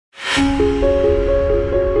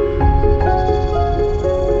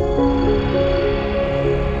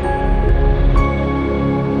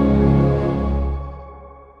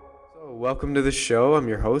Welcome to the show. I'm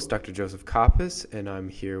your host, Dr. Joseph Kappas, and I'm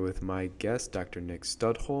here with my guest, Dr. Nick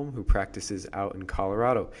Studholme, who practices out in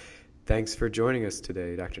Colorado. Thanks for joining us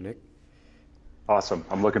today, Dr. Nick. Awesome.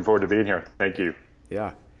 I'm looking forward to being here. Thank you.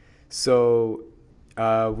 Yeah. So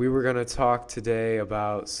we were going to talk today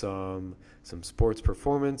about some sports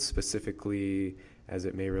performance, specifically as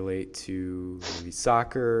it may relate to maybe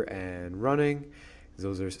soccer and running.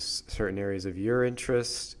 Those are certain areas of your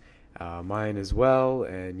interest. Mine as well,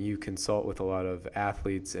 and you consult with a lot of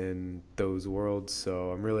athletes in those worlds, so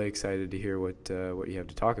I'm really excited to hear what you have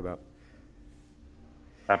to talk about.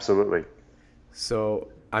 Absolutely. So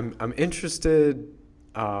I'm interested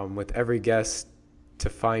with every guest to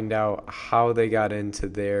find out how they got into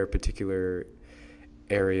their particular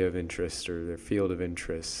area of interest or their field of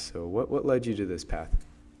interest. So what led you to this path?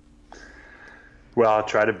 Well, I'll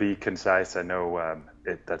try to be concise. I know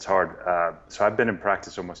that's hard. So I've been in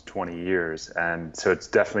practice almost 20 years, and so it's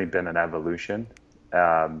definitely been an evolution.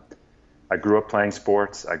 I grew up playing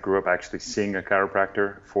sports. I grew up actually seeing a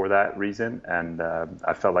chiropractor for that reason, and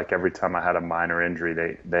I felt like every time I had a minor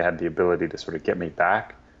injury, they had the ability to sort of get me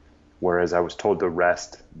back, whereas I was told to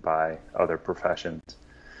rest by other professions.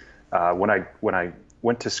 When I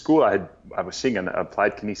went to school, I was seeing an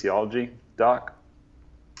applied kinesiology doc,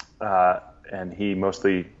 and he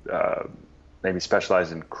mostly maybe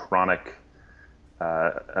specialized in chronic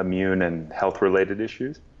immune and health-related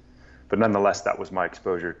issues. But nonetheless, that was my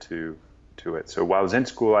exposure to it. So while I was in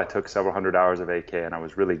school, I took several hundred hours of AK, and I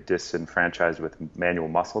was really disenfranchised with manual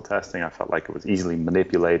muscle testing. I felt like it was easily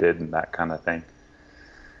manipulated and that kind of thing.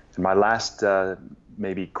 In my last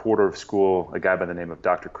maybe quarter of school, a guy by the name of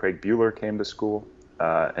Dr. Craig Bueller came to school,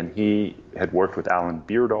 and he had worked with Alan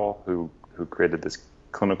Beardall, who created this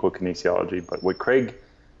clinical kinesiology. But what Craig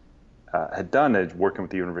had done is working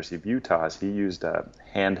with the University of Utah is he used a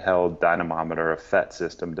handheld dynamometer, a FET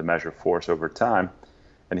system, to measure force over time.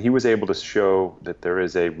 And he was able to show that there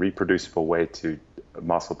is a reproducible way to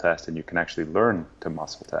muscle test, and you can actually learn to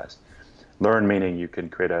muscle test. Learn meaning you can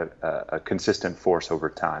create a consistent force over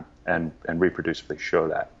time and reproducibly show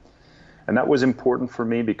that. And that was important for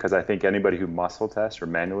me because I think anybody who muscle tests or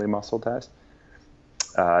manually muscle tests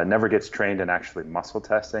never gets trained in actually muscle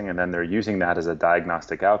testing, and then they're using that as a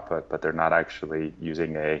diagnostic output, but they're not actually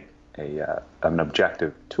using an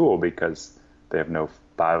objective tool because they have no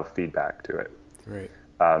biofeedback to it. Right.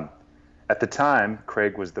 At the time,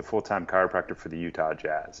 Craig was the full-time chiropractor for the Utah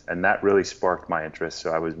Jazz, and that really sparked my interest.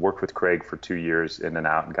 So I worked with Craig for 2 years in and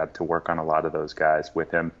out and got to work on a lot of those guys with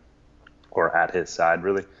him or at his side,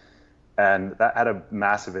 really. And that had a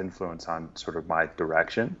massive influence on sort of my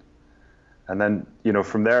direction. And then,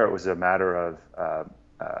 from there, it was a matter of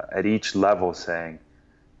at each level saying,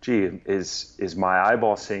 gee, is my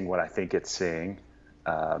eyeball seeing what I think it's seeing?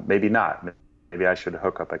 Maybe not. Maybe I should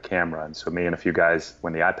hook up a camera. And so me and a few guys,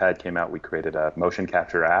 when the iPad came out, we created a motion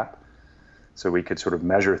capture app. So we could sort of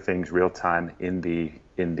measure things real time in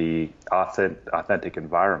the authentic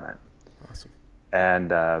environment. Awesome.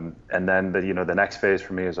 And then the next phase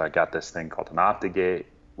for me is I got this thing called an OptiGate,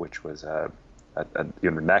 which was a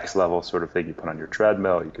next level sort of thing you put on your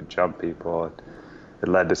treadmill. You could jump people. It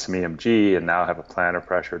led to some EMG, and now I have a plantar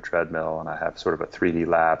pressure treadmill, and I have sort of a 3D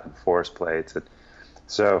lab and force plates. And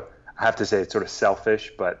so I have to say it's sort of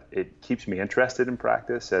selfish, but it keeps me interested in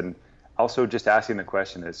practice. And also just asking the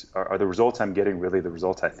question is, are the results I'm getting really the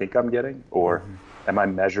results I think I'm getting? Or am I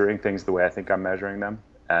measuring things the way I think I'm measuring them?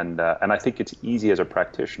 And I think it's easy as a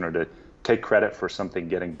practitioner to take credit for something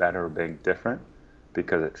getting better or being different,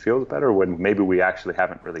 because it feels better when maybe we actually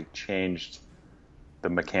haven't really changed the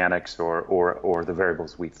mechanics or the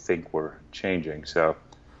variables we think we're changing. So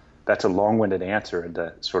that's a long-winded answer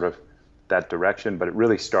into sort of that direction, but it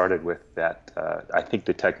really started with that. I think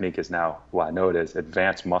the technique is now, well, I know it is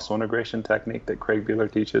advanced muscle integration technique that Craig Bueller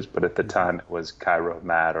teaches, but at the time it was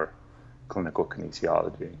chiro-mat or clinical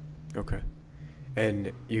kinesiology. Okay.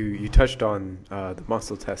 And you touched on the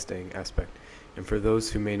muscle testing aspect. And for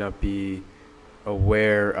those who may not be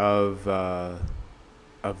aware of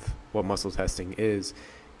what muscle testing is,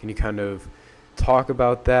 can you kind of talk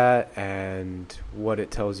about that and what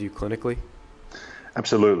it tells you clinically?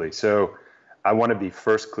 Absolutely. So I want to be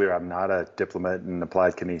first clear. I'm not a diplomate in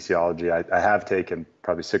applied kinesiology. I have taken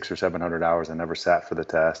probably 600 or 700 hours. I never sat for the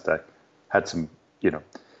test. I had some,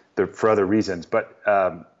 for other reasons. But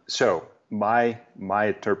so my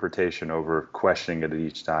interpretation over questioning it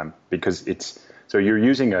each time, because so you're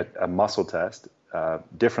using a muscle test,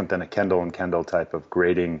 different than a Kendall and Kendall type of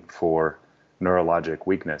grading for neurologic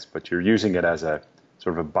weakness, but you're using it as a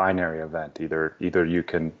sort of a binary event. Either you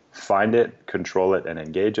can find it, control it, and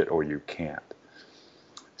engage it, or you can't.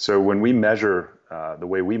 So when we measure the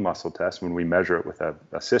way we muscle test, when we measure it with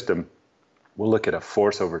a system, we'll look at a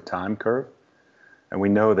force over time curve. And we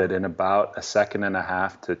know that in about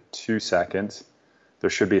 1.5 to 2 seconds, there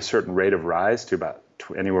should be a certain rate of rise to about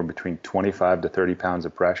anywhere between 25 to 30 pounds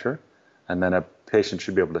of pressure. And then a patient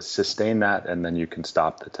should be able to sustain that, and then you can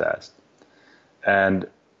stop the test. And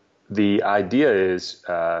the idea is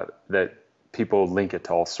that people link it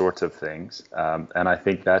to all sorts of things. And I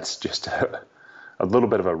think that's just a little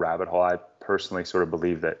bit of a rabbit hole. I personally sort of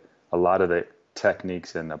believe that a lot of the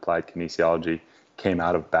techniques in applied kinesiology came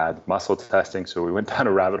out of bad muscle testing. So we went down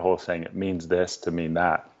a rabbit hole saying it means this to mean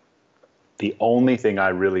that. The only thing I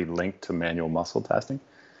really link to manual muscle testing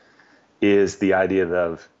is the idea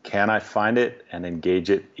of, can I find it and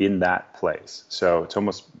engage it in that place? So it's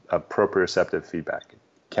almost a proprioceptive feedback.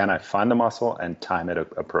 Can I find the muscle and time it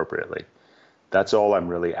appropriately? That's all I'm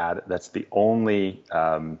really at. That's the only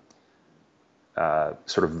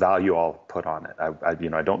sort of value I'll put on it.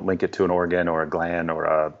 I don't link it to an organ or a gland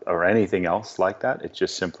or anything else like that. It's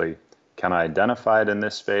just simply, can I identify it in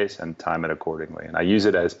this space and time it accordingly? And I use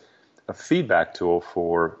it as a feedback tool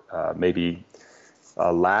for maybe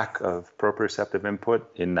a lack of proprioceptive input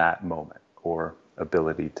in that moment or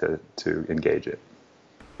ability to engage it.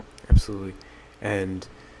 Absolutely. And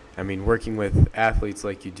I mean, working with athletes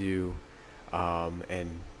like you do,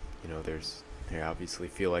 and they obviously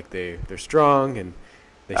feel like they're strong and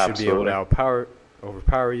they should be able to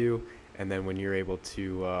overpower you. And then when you're able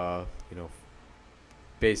to,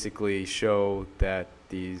 basically show that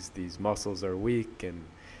these muscles are weak and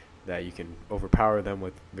that you can overpower them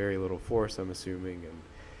with very little force, I'm assuming.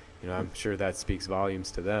 And, I'm sure that speaks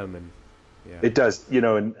volumes to them. And yeah. It does,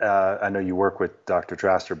 and I know you work with Dr.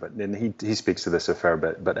 Traster, and he speaks to this a fair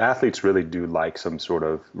bit, but athletes really do like some sort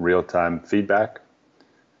of real-time feedback.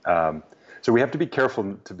 So we have to be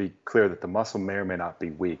careful to be clear that the muscle may or may not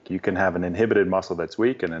be weak. You can have an inhibited muscle that's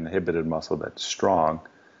weak and an inhibited muscle that's strong.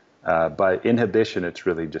 By inhibition, it's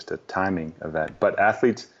really just a timing event. But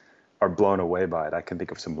athletes are blown away by it. I can think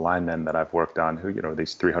of some linemen that I've worked on who,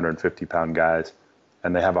 these 350-pound guys,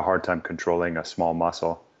 and they have a hard time controlling a small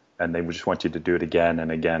muscle, and they just want you to do it again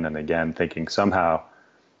and again and again, thinking somehow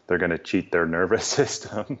they're going to cheat their nervous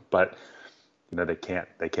system, but they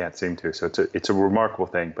can't seem to. So it's a remarkable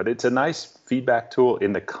thing, but it's a nice feedback tool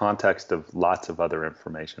in the context of lots of other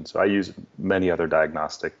information. So I use many other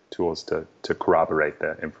diagnostic tools to corroborate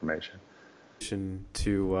that information.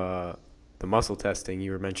 To the muscle testing,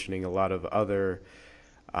 you were mentioning a lot of other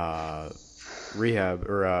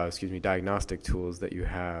diagnostic tools that you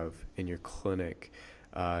have in your clinic.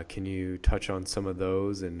 Can you touch on some of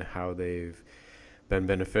those and how they've been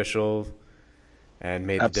beneficial and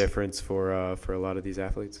made the difference for a lot of these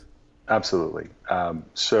athletes? Absolutely.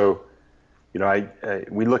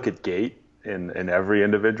 We look at gait in every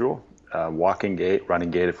individual, walking gait, running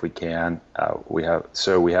gait if we can. We have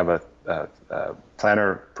a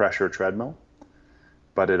plantar pressure treadmill,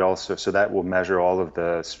 but that will measure all of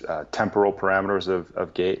the temporal parameters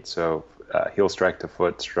of gait. So heel strike to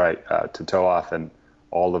foot strike to toe off, and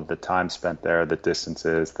all of the time spent there, the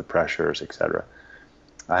distances, the pressures, etc.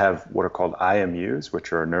 I have what are called IMUs,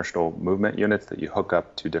 which are inertial movement units that you hook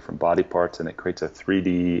up to different body parts, and it creates a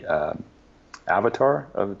 3D avatar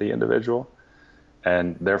of the individual,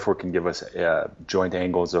 and therefore can give us joint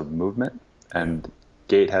angles of movement. And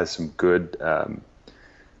gait has some good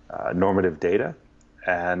normative data,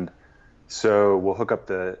 and so we'll hook up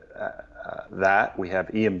that. We have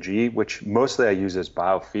EMG, which mostly I use as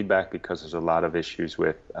biofeedback because there's a lot of issues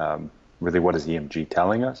with really what is EMG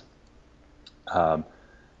telling us.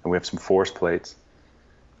 And we have some force plates.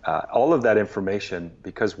 All of that information,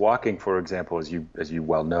 because walking, for example, as you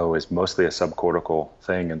well know, is mostly a subcortical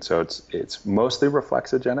thing, and so it's mostly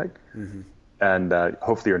reflexogenic. Mm-hmm. And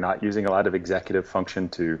hopefully you're not using a lot of executive function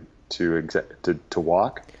to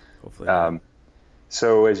walk. Hopefully.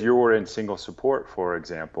 So as you're in single support, for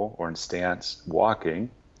example, or in stance walking,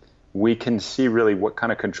 we can see really what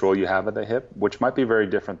kind of control you have at the hip, which might be very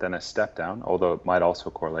different than a step down, although it might also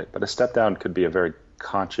correlate. But a step down could be a very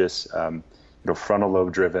conscious, frontal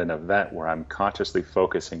lobe driven event where I'm consciously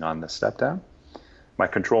focusing on the step down. My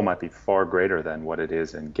control might be far greater than what it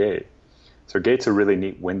is in gait. So gait's a really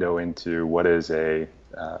neat window into what is an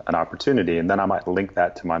opportunity, and then I might link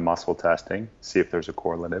that to my muscle testing, see if there's a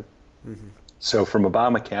correlative. Mm-hmm. So from a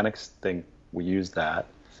biomechanics thing, we use that.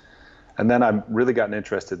 And then I've really gotten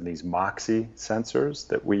interested in these MOXIE sensors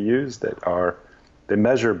that we use they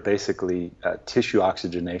measure basically tissue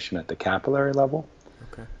oxygenation at the capillary level.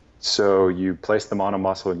 Okay. So you place them on a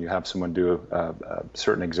muscle and you have someone do a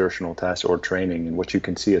certain exertional test or training, and what you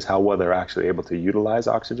can see is how well they're actually able to utilize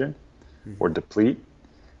oxygen or Mm-hmm. deplete.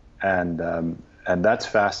 And that's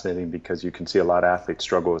fascinating because you can see a lot of athletes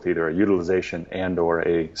struggle with either a utilization and or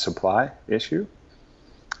a supply issue,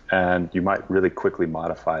 and you might really quickly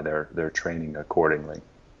modify their training accordingly.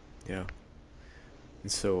 Yeah.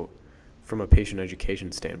 And so, from a patient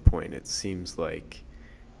education standpoint, it seems like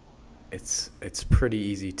it's pretty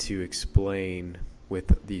easy to explain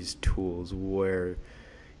with these tools where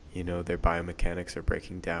their biomechanics are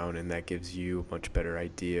breaking down, and that gives you a much better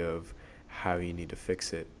idea of how you need to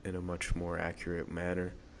fix it in a much more accurate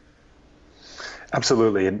manner.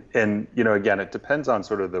 Absolutely. And again, it depends on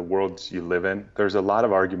sort of the worlds you live in. There's a lot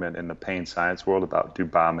of argument in the pain science world about do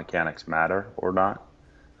biomechanics matter or not.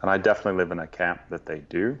 And I definitely live in a camp that they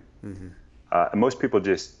do. Mm-hmm. And most people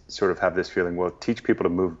just sort of have this feeling, well, teach people to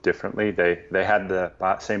move differently. They had the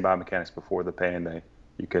same biomechanics before the pain.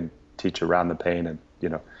 You can teach around the pain, and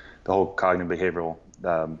the whole cognitive behavioral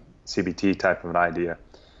CBT type of an idea.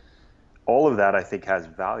 All of that I think has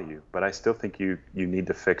value, but I still think you need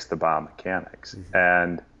to fix the biomechanics. Mm-hmm.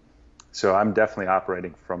 And so I'm definitely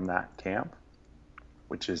operating from that camp,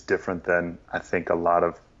 which is different than I think a lot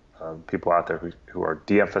of people out there who are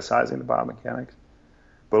de-emphasizing the biomechanics.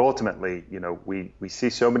 But ultimately, we see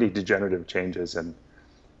so many degenerative changes and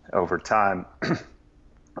over time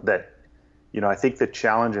that, I think the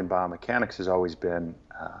challenge in biomechanics has always been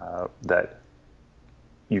that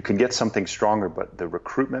you can get something stronger, but the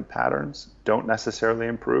recruitment patterns don't necessarily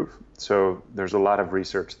improve. So there's a lot of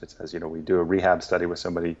research that says, we do a rehab study with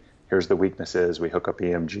somebody, here's the weaknesses, we hook up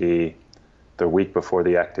EMG the week before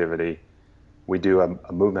the activity, we do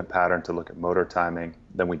a movement pattern to look at motor timing,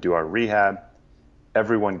 then we do our rehab,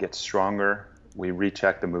 everyone gets stronger, we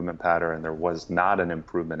recheck the movement pattern, and there was not an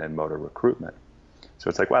improvement in motor recruitment. So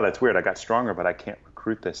it's like, wow, that's weird, I got stronger, but I can't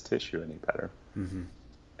recruit this tissue any better. Mm-hmm.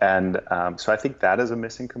 And so I think that is a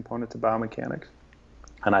missing component to biomechanics.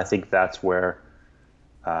 And I think that's where,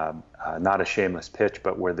 not a shameless pitch,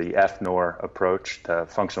 but where the FNOR approach to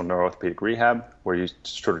functional neuroorthopedic rehab, where you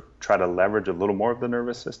sort of try to leverage a little more of the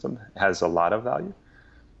nervous system, has a lot of value.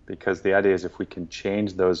 Because the idea is if we can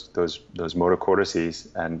change those motor cortices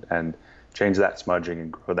and change that smudging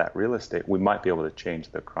and grow that real estate, we might be able to change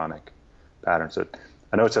the chronic pattern. So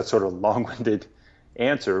I know it's a sort of long-winded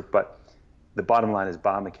answer, but the bottom line is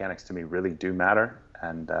biomechanics to me really do matter,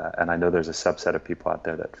 and I know there's a subset of people out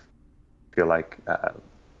there that feel like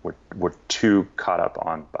we're too caught up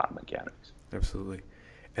on biomechanics. Absolutely.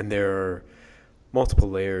 And there are multiple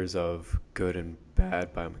layers of good and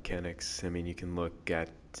bad biomechanics. I mean, you can look at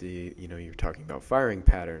you're talking about firing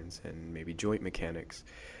patterns and maybe joint mechanics,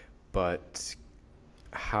 but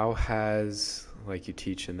how has, like you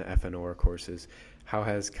teach in the FNOR courses, how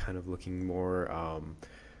has kind of looking more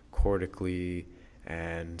cortically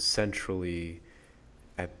and centrally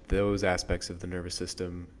at those aspects of the nervous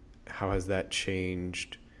system, how has that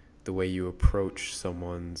changed the way you approach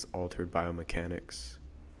someone's altered biomechanics?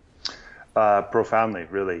 Profoundly,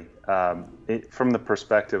 really. From the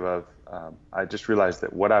perspective of, I just realized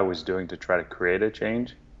that what I was doing to try to create a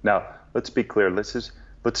change. Now, let's be clear. Let's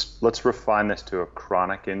refine this to a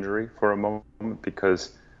chronic injury for a moment,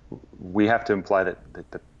 because we have to imply that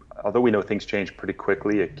although we know things change pretty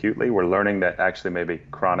quickly, acutely, we're learning that actually maybe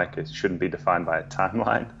chronic shouldn't be defined by a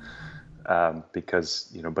timeline,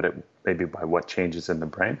 because but it maybe by what changes in the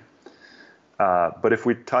brain. But if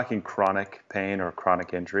we're talking chronic pain or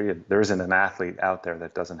chronic injury, there isn't an athlete out there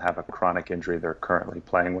that doesn't have a chronic injury they're currently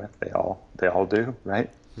playing with. They all do,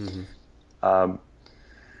 right? Mm-hmm.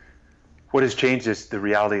 What has changed is the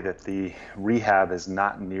reality that the rehab is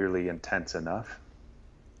not nearly intense enough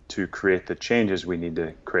to create the changes we need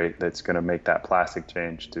to create that's going to make that plastic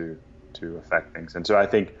change to affect things. And so I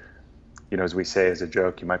think, as we say as a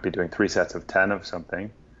joke, you might be doing 3 sets of 10 of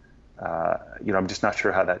something. I'm just not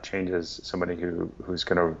sure how that changes somebody who's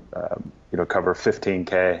going to, cover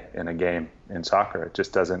 15K in a game in soccer. It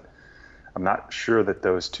just doesn't. I'm not sure that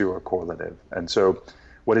those two are correlative. And so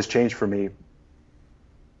what has changed for me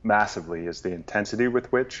massively is the intensity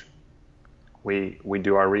with which we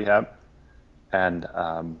do our rehab, and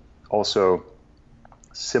also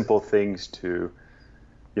simple things to,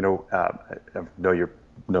 I know you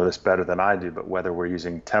know this better than I do, but whether we're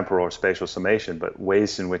using temporal or spatial summation, but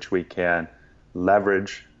ways in which we can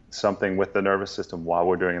leverage something with the nervous system while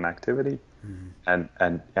we're doing an activity, mm-hmm.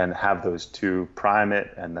 and have those two prime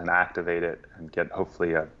it and then activate it and get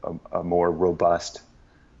hopefully a more robust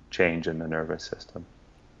change in the nervous system.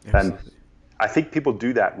 Absolutely. And I think people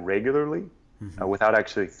do that regularly, mm-hmm. Without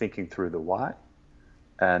actually thinking through the why.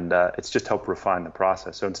 And it's just helped refine the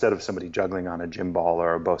process. So instead of somebody juggling on a gym ball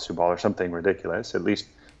or a Bosu ball or something ridiculous, at least,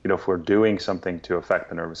 if we're doing something to affect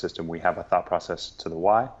the nervous system, we have a thought process to the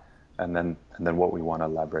why, and then what we want to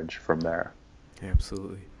leverage from there.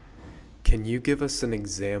 Absolutely. Can you give us an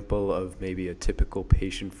example of maybe a typical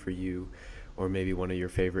patient for you, or maybe one of your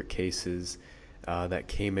favorite cases that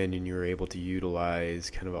came in and you were able to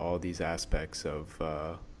utilize kind of all these aspects of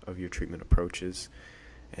your treatment approaches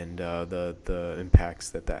and the impacts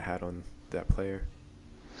that had on that player?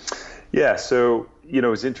 Yeah, so it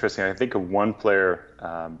was interesting. I think of one player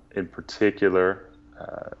in particular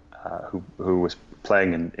who was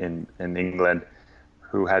playing in England,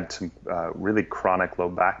 who had some really chronic low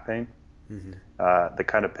back pain. Mm-hmm. The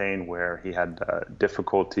kind of pain where he had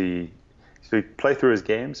difficulty. So he'd play through his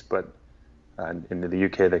games, but in the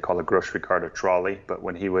UK they call a grocery cart a trolley. But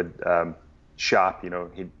when he would shop,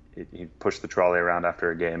 he'd push the trolley around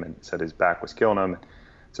after a game and said his back was killing him.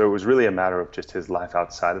 So it was really a matter of just his life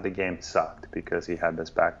outside of the game sucked because he had this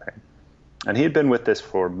back pain. And he had been with this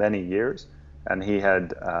for many years, and he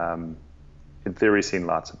had, in theory, seen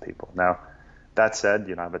lots of people. Now, that said,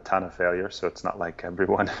 I have a ton of failures, so it's not like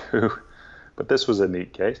everyone who, but this was a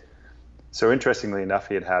neat case. So interestingly enough,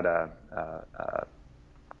 he had a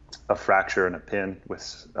fracture and a pin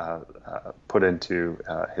was put into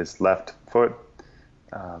his left foot.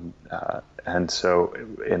 And so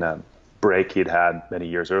in a break he'd had many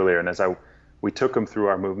years earlier, and as we took him through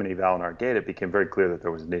our movement eval and our gait, it became very clear that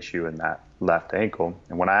there was an issue in that left ankle.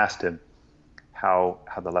 And when I asked him how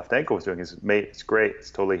the left ankle was doing, he said, "Mate, it's great.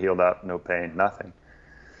 It's totally healed up, no pain, nothing."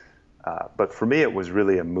 But for me, it was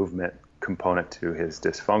really a movement component to his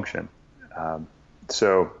dysfunction.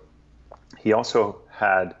 So he also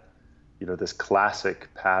had, this classic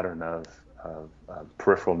pattern of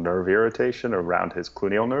peripheral nerve irritation around his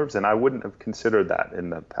cluneal nerves, and I wouldn't have considered that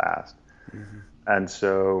in the past. Mm-hmm. And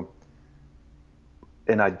so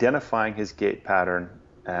in identifying his gait pattern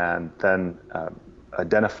and then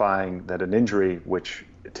identifying that an injury, which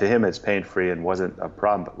to him is pain-free and wasn't a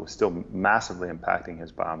problem, but was still massively impacting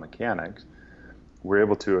his biomechanics, we're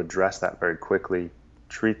able to address that very quickly,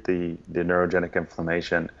 treat the neurogenic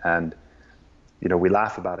inflammation, and we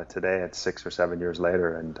laugh about it today at 6 or 7 years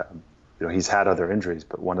later, and he's had other injuries,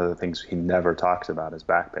 but one of the things he never talks about is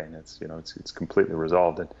back pain. It's completely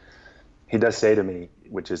resolved. And he does say to me,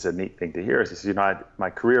 which is a neat thing to hear, is he says, my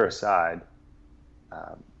career aside,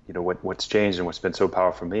 what's changed and what's been so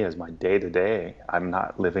powerful for me is my day-to-day, I'm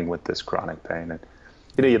not living with this chronic pain. And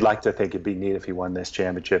you'd like to think it'd be neat if he won this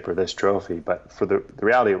championship or this trophy, but for the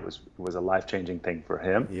reality, it was a life-changing thing for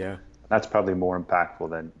him. Yeah, that's probably more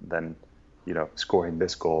impactful than scoring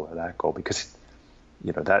this goal or that goal, because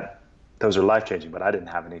those are life-changing, but I didn't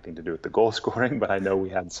have anything to do with the goal scoring, but I know we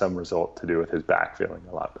had some result to do with his back feeling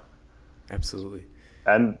a lot better. Absolutely.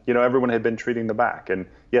 And, everyone had been treating the back, and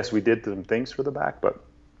yes, we did some things for the back, but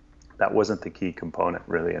that wasn't the key component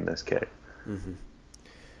really in this case. Mm-hmm.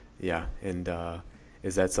 Yeah. And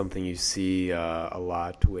is that something you see a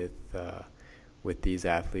lot with these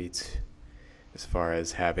athletes, as far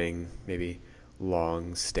as having maybe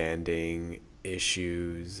long-standing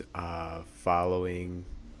issues following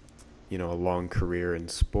a long career in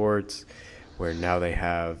sports, where now they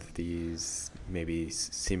have these maybe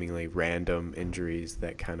seemingly random injuries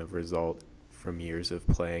that kind of result from years of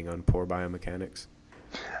playing on poor biomechanics?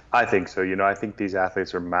 I think so. I think these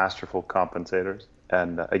athletes are masterful compensators.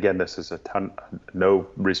 And again, this is no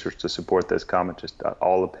research to support this comment, just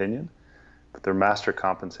all opinion. But they're master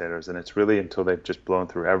compensators, and it's really until they've just blown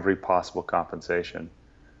through every possible compensation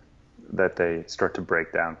that they start to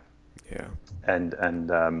break down. Yeah.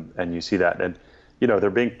 And you see that, and they're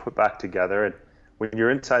being put back together. And when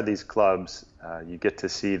you're inside these clubs, you get to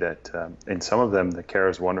see that in some of them the care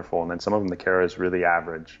is wonderful, and in some of them the care is really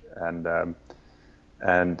average.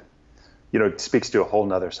 And it speaks to a whole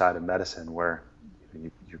nother side of medicine where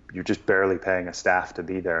you're just barely paying a staff to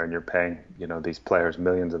be there, and you're paying these players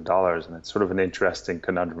millions of dollars, and it's sort of an interesting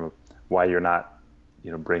conundrum of why you're not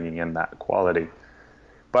bringing in that quality.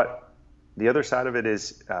 But the other side of it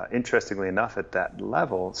is, interestingly enough, at that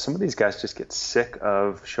level, some of these guys just get sick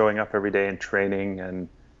of showing up every day and training, and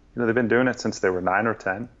they've been doing it since they were 9 or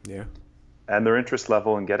 10. Yeah. And their interest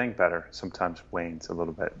level in getting better sometimes wanes a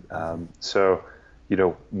little bit. So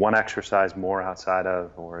one exercise more outside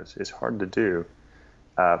of, or is hard to do.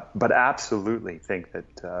 But absolutely think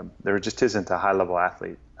that there just isn't a high-level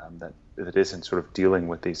athlete that isn't sort of dealing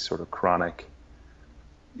with these sort of chronic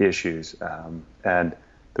issues. And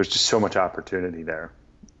there's just so much opportunity there.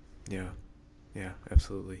 Yeah,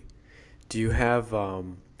 absolutely. Do you have,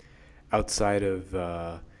 outside of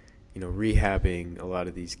rehabbing a lot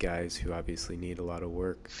of these guys who obviously need a lot of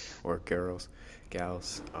work, or gals,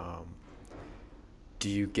 do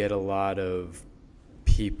you get a lot of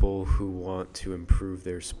people who want to improve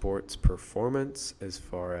their sports performance as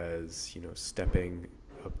far as, stepping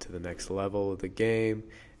up to the next level of the game?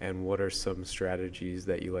 And what are some strategies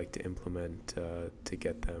that you like to implement to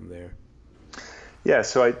get them there? Yeah,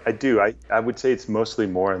 so I do. I would say it's mostly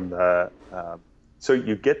more in the, so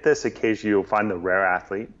you get this occasionally, you'll find the rare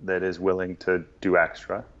athlete that is willing to do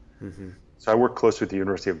extra. Mm-hmm. So I work close with the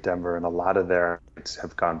University of Denver, and a lot of their athletes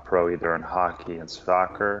have gone pro either in hockey and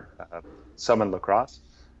soccer, some in lacrosse,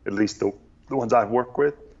 at least the ones I've worked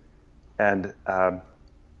with. And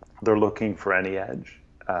they're looking for any edge.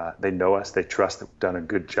 They know us, they trust that we've done a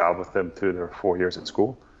good job with them through their 4 years at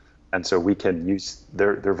school. And so we can use,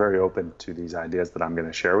 they're very open to these ideas that I'm going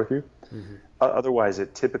to share with you. Mm-hmm. Otherwise,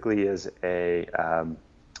 it typically is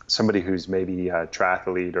somebody who's maybe a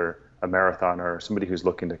triathlete or a marathoner, or somebody who's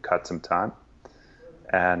looking to cut some time.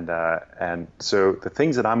 And so the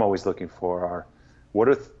things that I'm always looking for are, what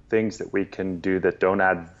are things that we can do that don't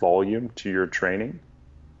add volume to your training?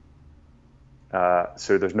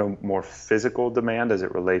 So there's no more physical demand as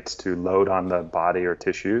it relates to load on the body or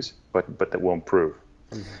tissues, but that will improve.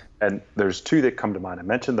 Mm-hmm. And there's two that come to mind. I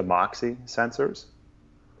mentioned the Moxy sensors.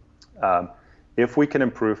 If we can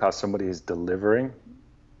improve how somebody is delivering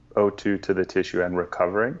O2 to the tissue and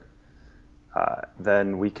recovering,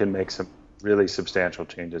 then we can make some really substantial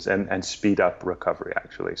changes and speed up recovery,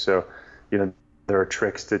 actually. So, there are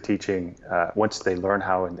tricks to teaching once they learn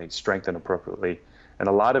how and they strengthen appropriately. And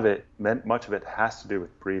a lot of it, much of it has to do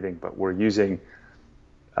with breathing, but we're using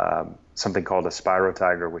something called a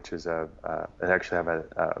Spirotiger, which is it actually have an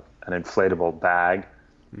inflatable bag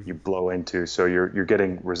you blow into. So you're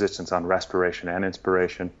getting resistance on respiration and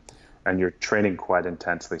inspiration, and you're training quite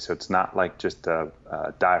intensely. So it's not like just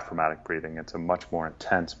diaphragmatic breathing. It's a much more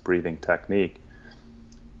intense breathing technique.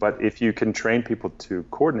 But if you can train people to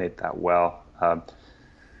coordinate that well,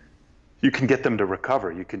 you can get them to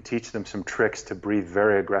recover. You can teach them some tricks to breathe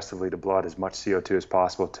very aggressively to blow out as much CO2 as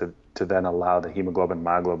possible to then allow the hemoglobin,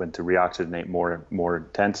 myoglobin to reoxygenate more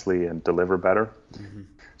intensely and deliver better. Mm-hmm.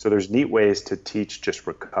 So there's neat ways to teach just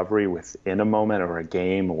recovery within a moment or a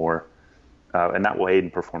game, and that will aid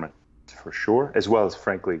in performance for sure, as well as,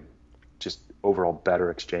 frankly, just overall better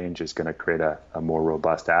exchange is going to create a more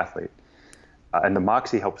robust athlete. And the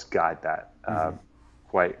Moxy helps guide that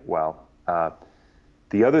quite well.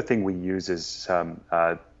 The other thing we use is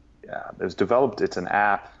it was developed. It's an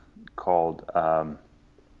app called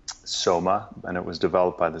Soma, and it was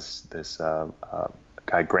developed by this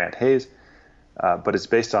guy Grant Hayes. But it's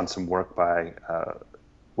based on some work by,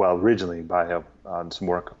 originally on some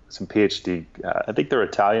PhD. I think they're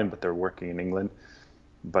Italian, but they're working in England.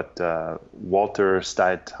 But Walter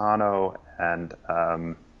Staetano and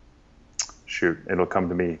it'll come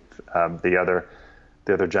to me, the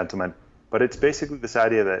other gentleman. But it's basically this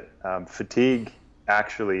idea that fatigue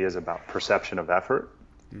actually is about perception of effort.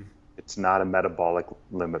 Mm. It's not a metabolic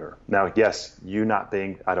limiter. Now, yes,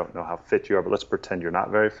 I don't know how fit you are, but let's pretend you're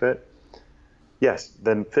not very fit. Yes,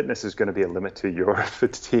 then fitness is going to be a limit to your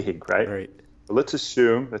fatigue, right? Right. But let's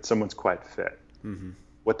assume that someone's quite fit. Mm-hmm.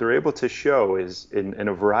 What they're able to show is, in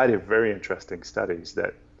a variety of very interesting studies,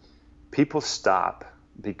 that people stop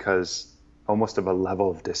because almost of a level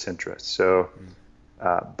of disinterest. So.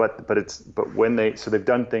 So they've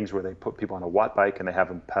done things where they put people on a watt bike and they have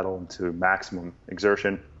them pedal into maximum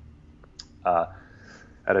exertion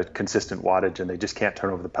at a consistent wattage, and they just can't turn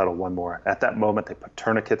over the pedal one more. At that moment, they put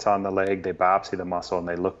tourniquets on the leg, they biopsy the muscle, and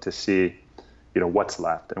they look to see, what's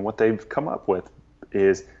left. And what they've come up with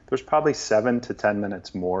is there's probably 7 to 10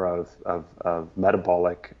 minutes more of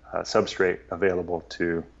metabolic substrate available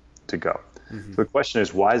to go. Mm-hmm. So the question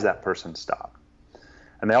is, why does that person stop?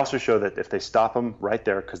 And they also show that if they stop them right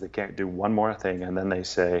there because they can't do one more thing, and then they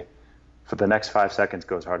say, for the next 5 seconds,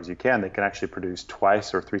 go as hard as you can, they can actually produce 2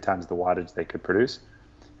 or 3 times the wattage they could produce.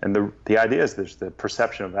 And the idea is there's the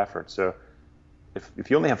perception of effort. So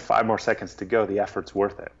if you only have 5 more seconds to go, the effort's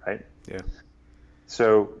worth it, right? Yeah.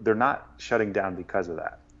 So they're not shutting down because of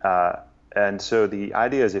that. And so the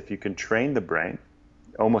idea is if you can train the brain,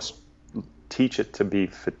 almost teach it to be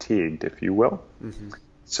fatigued, if you will. Mm-hmm.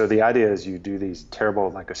 So the idea is you do these terrible,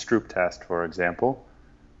 like a Stroop test, for example,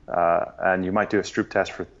 and you might do a Stroop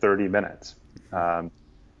test for 30 minutes. And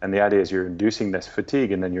the idea is you're inducing this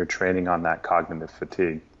fatigue, and then you're training on that cognitive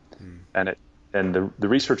fatigue. Mm. And the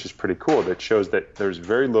research is pretty cool. That shows that there's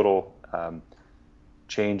very little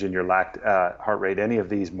change in your heart rate, any of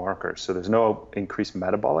these markers. So there's no increased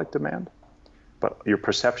metabolic demand, but your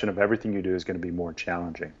perception of everything you do is going to be more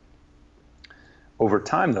challenging. Over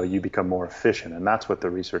time, though, you become more efficient, and that's what the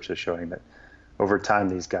research is showing, that over time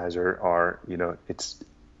these guys are it's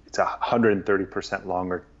 130%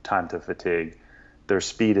 longer time to fatigue. Their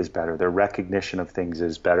speed is better. Their recognition of things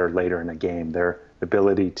is better later in a game. Their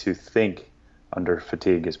ability to think under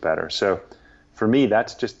fatigue is better. So for me,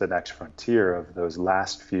 that's just the next frontier of those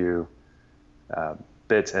last few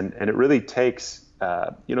bits. And it really takes,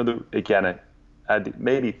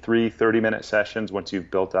 maybe 3 30-minute sessions once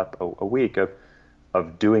you've built up a week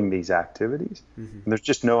of doing these activities. Mm-hmm. And there's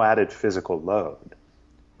just no added physical load,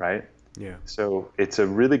 right? Yeah. So it's a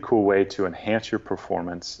really cool way to enhance your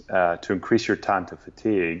performance, to increase your time to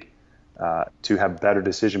fatigue, to have better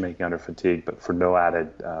decision-making under fatigue, but for no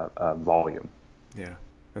added volume. Yeah,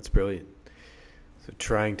 that's brilliant. So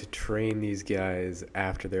trying to train these guys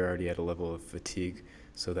after they're already at a level of fatigue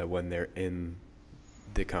so that when they're in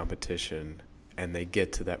the competition and they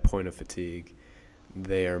get to that point of fatigue,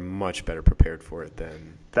 they are much better prepared for it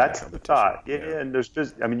than that's the thought. Yeah, and there's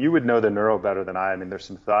just, you would know the neuro better than I. There's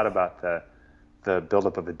some thought about the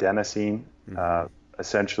buildup of adenosine, mm-hmm.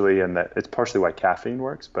 Essentially, and that it's partially why caffeine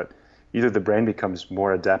works, but either the brain becomes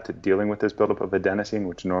more adept at dealing with this buildup of adenosine,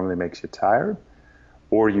 which normally makes you tired,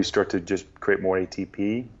 or you start to just create more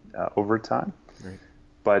ATP over time. Right.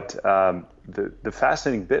 But the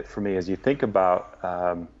fascinating bit for me is you think about,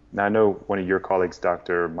 now I know one of your colleagues,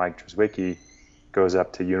 Dr. Mike Trzwicki, goes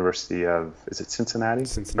up to University of, is it Cincinnati?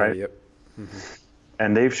 Cincinnati, right? Yep. Mm-hmm.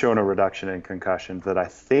 And they've shown a reduction in concussions that I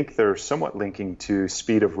think they're somewhat linking to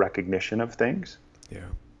speed of recognition of things.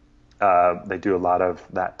 Yeah. They do a lot of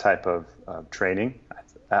that type of training.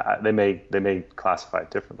 They may classify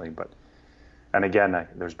it differently, and again,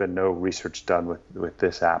 there's been no research done with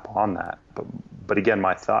this app on that. But again,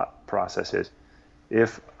 my thought process is,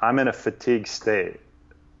 if I'm in a fatigue state,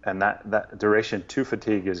 and that duration to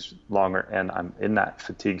fatigue is longer, and I'm in that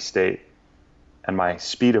fatigue state, and my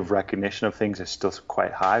speed of recognition of things is still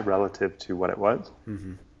quite high relative to what it was,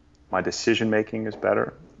 mm-hmm. my decision making is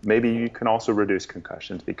better. Maybe you can also reduce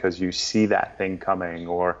concussions because you see that thing coming,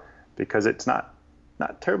 or because it's not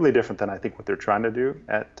terribly different than I think what they're trying to do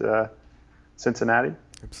at Cincinnati.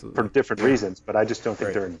 Absolutely. For different reasons, but I just don't think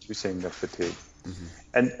right. they're inducing the fatigue.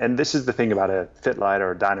 Mm-hmm. And this is the thing about a FitLight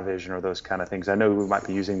or a Dynavision or those kind of things. I know we might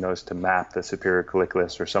be using those to map the superior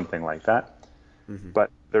colliculus or something like that, mm-hmm.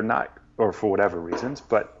 but they're not, or for whatever reasons.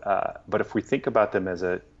 But if we think about them as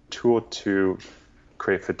a tool to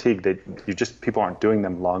create fatigue, people aren't doing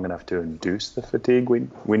them long enough to induce the fatigue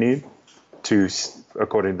we need to,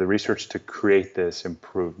 according to the research, to create this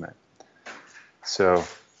improvement. So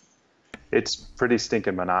it's pretty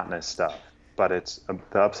stinking monotonous stuff, but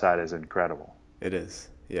the upside is incredible. It is,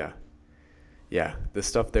 yeah. Yeah, the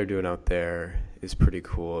stuff they're doing out there is pretty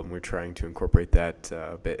cool, and we're trying to incorporate that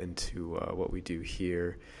a bit into what we do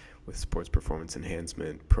here with sports performance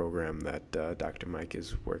enhancement program that Dr. Mike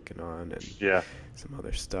is working on, and some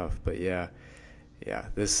other stuff. But yeah,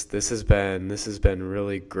 this has been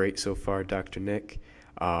really great so far, Dr. Nick.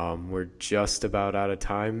 We're just about out of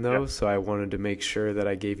time, though, so I wanted to make sure that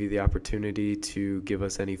I gave you the opportunity to give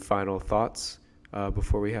us any final thoughts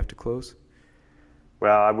before we have to close.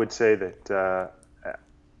 Well, I would say that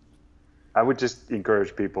I would just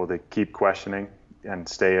encourage people to keep questioning and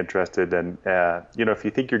stay interested. And, if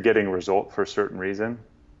you think you're getting a result for a certain reason,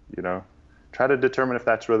 try to determine if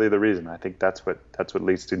that's really the reason. I think that's what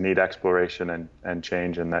leads to neat exploration and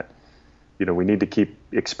change, and that we need to keep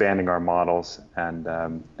expanding our models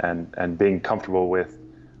and being comfortable with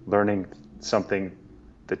learning something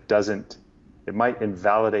that it might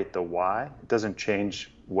invalidate the why. It doesn't change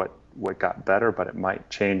what got better, but it might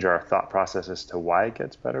change our thought process as to why it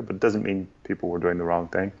gets better, but it doesn't mean people were doing the wrong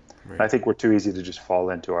thing. Right. I think we're too easy to just fall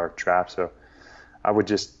into our trap. So I would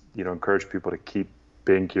just, encourage people to keep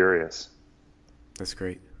being curious. That's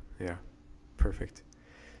great. Yeah. Perfect.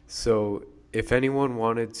 So if anyone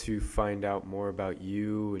wanted to find out more about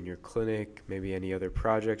you and your clinic, maybe any other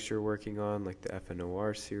projects you're working on, like the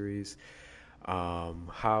FNOR series,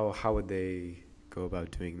 how would they go about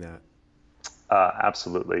doing that?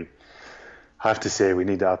 Absolutely. I have to say we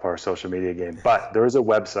need to up our social media game, but there is a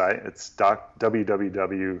website. It's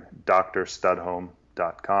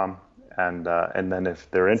www.drstudholme.com, and then if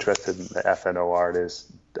they're interested in the FNOR, it is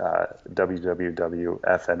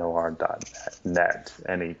www.fnor.net,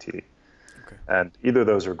 N-E-T. Okay. And either of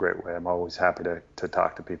those are a great way. I'm always happy to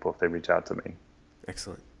talk to people if they reach out to me.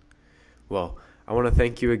 Excellent. Well, I want to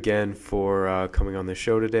thank you again for coming on the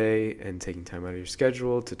show today and taking time out of your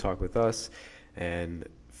schedule to talk with us and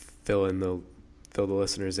fill the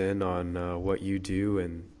listeners in on what you do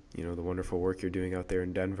and the wonderful work you're doing out there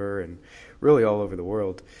in Denver and really all over the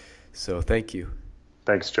world. So thank you.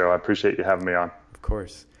 Thanks, Joe. I appreciate you having me on. Of Of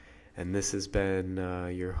course. And this has been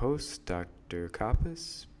your host, Dr.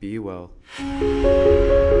 Kappas. Be well.